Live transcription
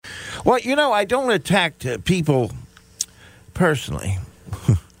Well, I don't attack people personally.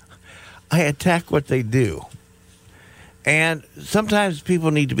 I attack what they do. And sometimes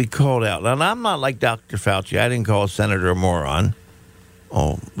people need to be called out. And I'm not like Dr. Fauci. I didn't call a senator a moron.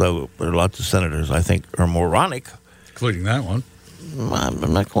 Although there are lots of senators I think are moronic. Including that one.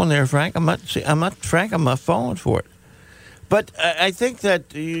 I'm not going there, Frank. I'm not Frank. I'm not falling for it. But I think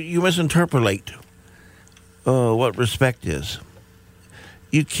that you misinterpolate what respect is.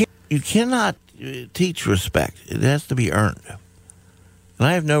 You cannot teach respect. It has to be earned. And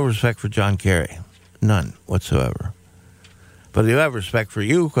I have no respect for John Kerry. None whatsoever. But I do have respect for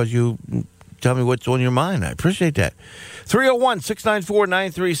you because you tell me what's on your mind. I appreciate that.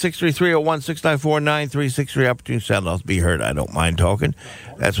 301-694-9363, 301-694-9363. Opportunity sound off to be heard. I don't mind talking.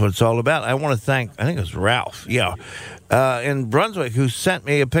 That's what it's all about. I want to thank, I think it was Ralph, in Brunswick, who sent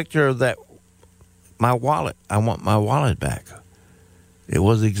me a picture of my wallet. I want my wallet back. It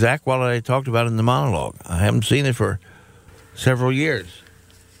was the exact wallet I talked about in the monologue. I haven't seen it for several years.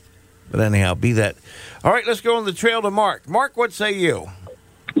 But anyhow, be that. All right, let's go on the trail to Mark. Mark, what say you?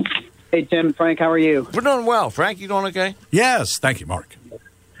 Hey, Tim, Frank, how are you? We're doing well. Frank, you doing okay? Yes, thank you, Mark.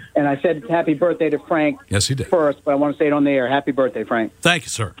 And I said happy birthday to Frank. Yes, he did. First, but I want to say it on the air. Happy birthday, Frank. Thank you,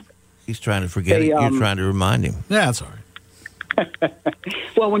 sir. He's trying to forget it. You're trying to remind him. Yeah, that's all right.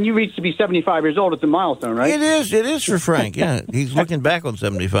 Well, when you reach to be 75 years old, it's a milestone, right? It is for Frank. Yeah, he's looking back on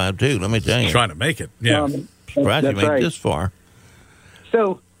 75 too. Let me tell you, Trying to make it. Yeah. surprised he that's made right. this far.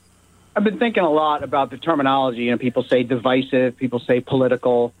 So I've been thinking a lot about the terminology. People say divisive. People say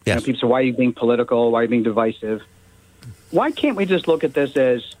political. Yes. People say, why are you being political? Why are you being divisive? Why can't we just look at this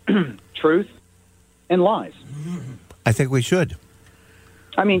as truth and lies? I think we should.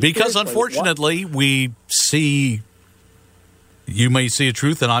 I mean, Because seriously, unfortunately, we see, you may see a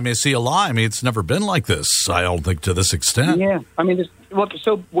truth and I may see a lie. I mean, it's never been like this, I don't think, to this extent. Yeah. I mean,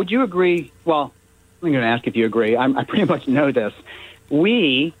 so would you agree? Well, I'm going to ask if you agree. I pretty much know this.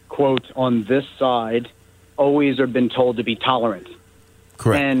 We, quote, on this side, always have been told to be tolerant.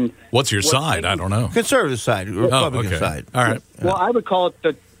 Correct. And What's your side? I don't know. Conservative side, Republican side. All right. well, I would call it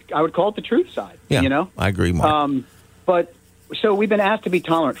the truth side. Yeah, You know. I agree, Mark. But so we've been asked to be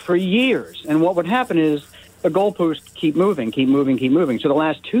tolerant for years, and what would happen is the goalposts keep moving. So the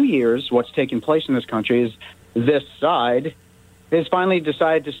last 2 years, what's taken place in this country is this side has finally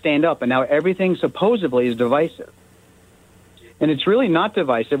decided to stand up, and now everything supposedly is divisive. And it's really not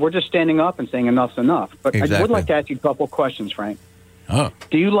divisive. We're just standing up and saying enough's enough. But Exactly. I would like to ask you a couple of questions, Frank. Oh.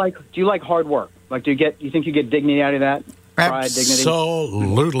 Do you like hard work? Like, you think you get dignity out of that? Pride, dignity?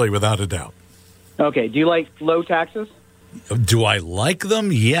 Absolutely, without a doubt. Okay. Do you like low taxes? Do I like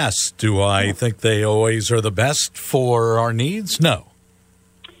them? Yes. Do I think they always are the best for our needs? No.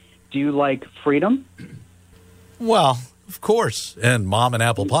 Do you like freedom? Well, of course. And mom and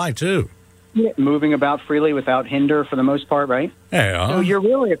apple pie, too. Yeah. Moving about freely without hinder for the most part, right? Yeah. So you're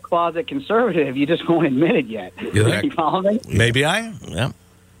really a closet conservative. You just won't admit it yet. You think? You follow me? Maybe I am. Yeah.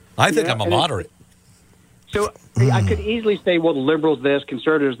 I think Yeah, I'm a and moderate. So I could easily say, well, the liberals this,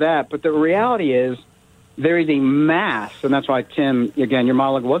 conservatives that, but the reality is there is a mass, and that's why, Tim, again, your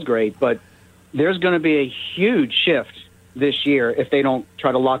monologue was great, but there's going to be a huge shift this year if they don't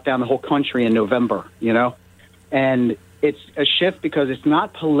try to lock down the whole country in November, And it's a shift because it's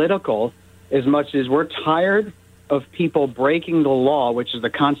not political as much as we're tired of people breaking the law, which is the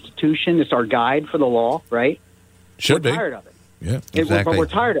Constitution. It's our guide for the law, right? Should we're be. tired of it. Yeah. Exactly. But we're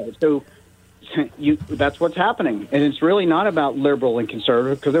tired of it. So that's what's happening. And it's really not about liberal and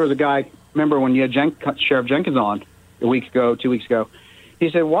conservative, because there was a guy, remember when you had Sheriff Jenkins on a week ago, 2 weeks ago,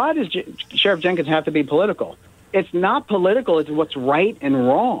 he said, why does Sheriff Jenkins have to be political? It's not political. It's what's right and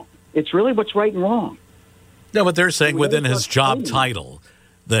wrong. It's really what's right and wrong. No, but they're saying We within really his start job fighting. title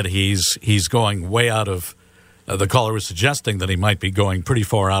that he's going way out of the caller was suggesting that he might be going pretty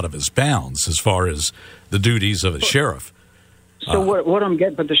far out of his bounds as far as the duties of a sheriff. So what I'm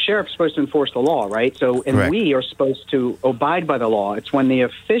getting, but the sheriff's supposed to enforce the law, right? So, and Correct. we are supposed to abide by the law. It's when the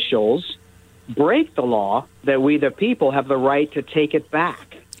officials break the law that we, the people, have the right to take it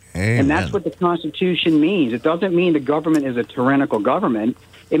back. Amen. And that's what the Constitution means. It doesn't mean the government is a tyrannical government.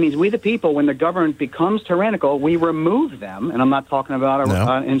 It means we, the people, when the government becomes tyrannical, we remove them. And I'm not talking about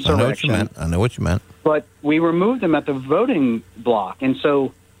an insurrection. I know what you meant. But we remove them at the voting block. And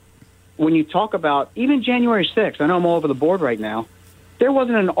so when you talk about even January 6th, I know I'm all over the board right now, there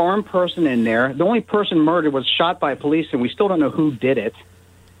wasn't an armed person in there. The only person murdered was shot by police, and we still don't know who did it.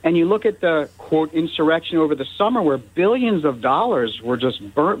 And you look at the, quote, insurrection over the summer where billions of dollars were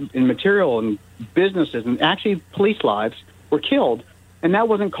just burnt in material and businesses, and actually police lives were killed. And that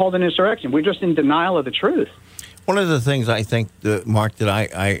wasn't called an insurrection. We're just in denial of the truth. One of the things I think, Mark, that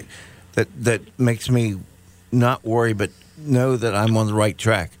that makes me not worry, but know that I'm on the right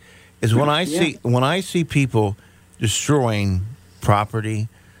track, is when I see people destroying property,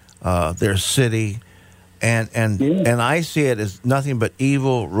 their city, and I see it as nothing but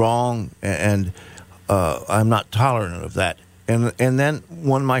evil, wrong, and I'm not tolerant of that. And then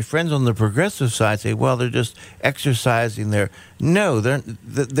when my friends on the progressive side say, well, they're just exercising their... No,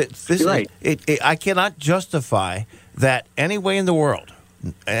 this right. I cannot justify that any way in the world.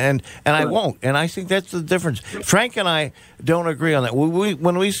 And I won't. And I think that's the difference. Frank and I don't agree on that.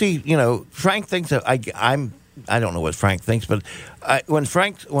 When we see, Frank thinks that I don't know what Frank thinks, but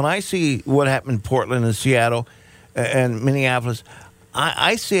when I see what happened in Portland and Seattle and Minneapolis,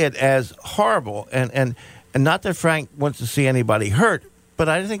 I see it as horrible. And not that Frank wants to see anybody hurt, but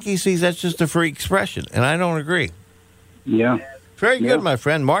I think he sees that's just a free expression, and I don't agree. Yeah. Very good, my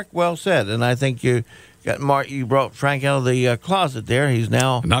friend. Mark, well said. And I think you brought Frank out of the closet there. He's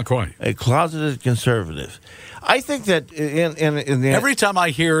now not quite a closeted conservative. I think that in the every time I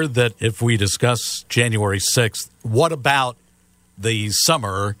hear that if we discuss January 6th, what about the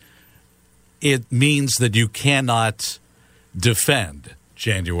summer, it means that you cannot defend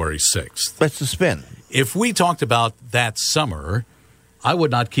January 6th. That's the spin. If we talked about that summer, I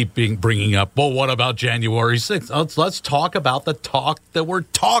would not keep bringing up, well, what about January 6th? Let's talk about the talk that we're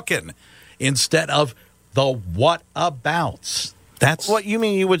talking instead of the what abouts. That's what you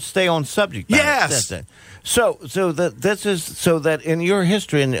mean. You would stay on subject matter. Yes. So that in your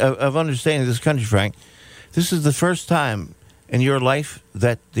history of understanding this country, Frank, this is the first time in your life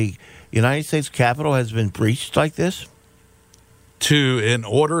that the United States Capitol has been breached like this? An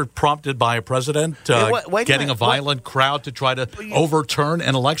order prompted by a president getting a violent crowd to try to overturn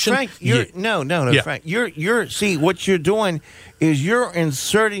an election? Frank, no, Frank. See, what you're doing is you're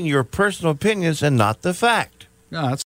inserting your personal opinions and not the fact. No, that's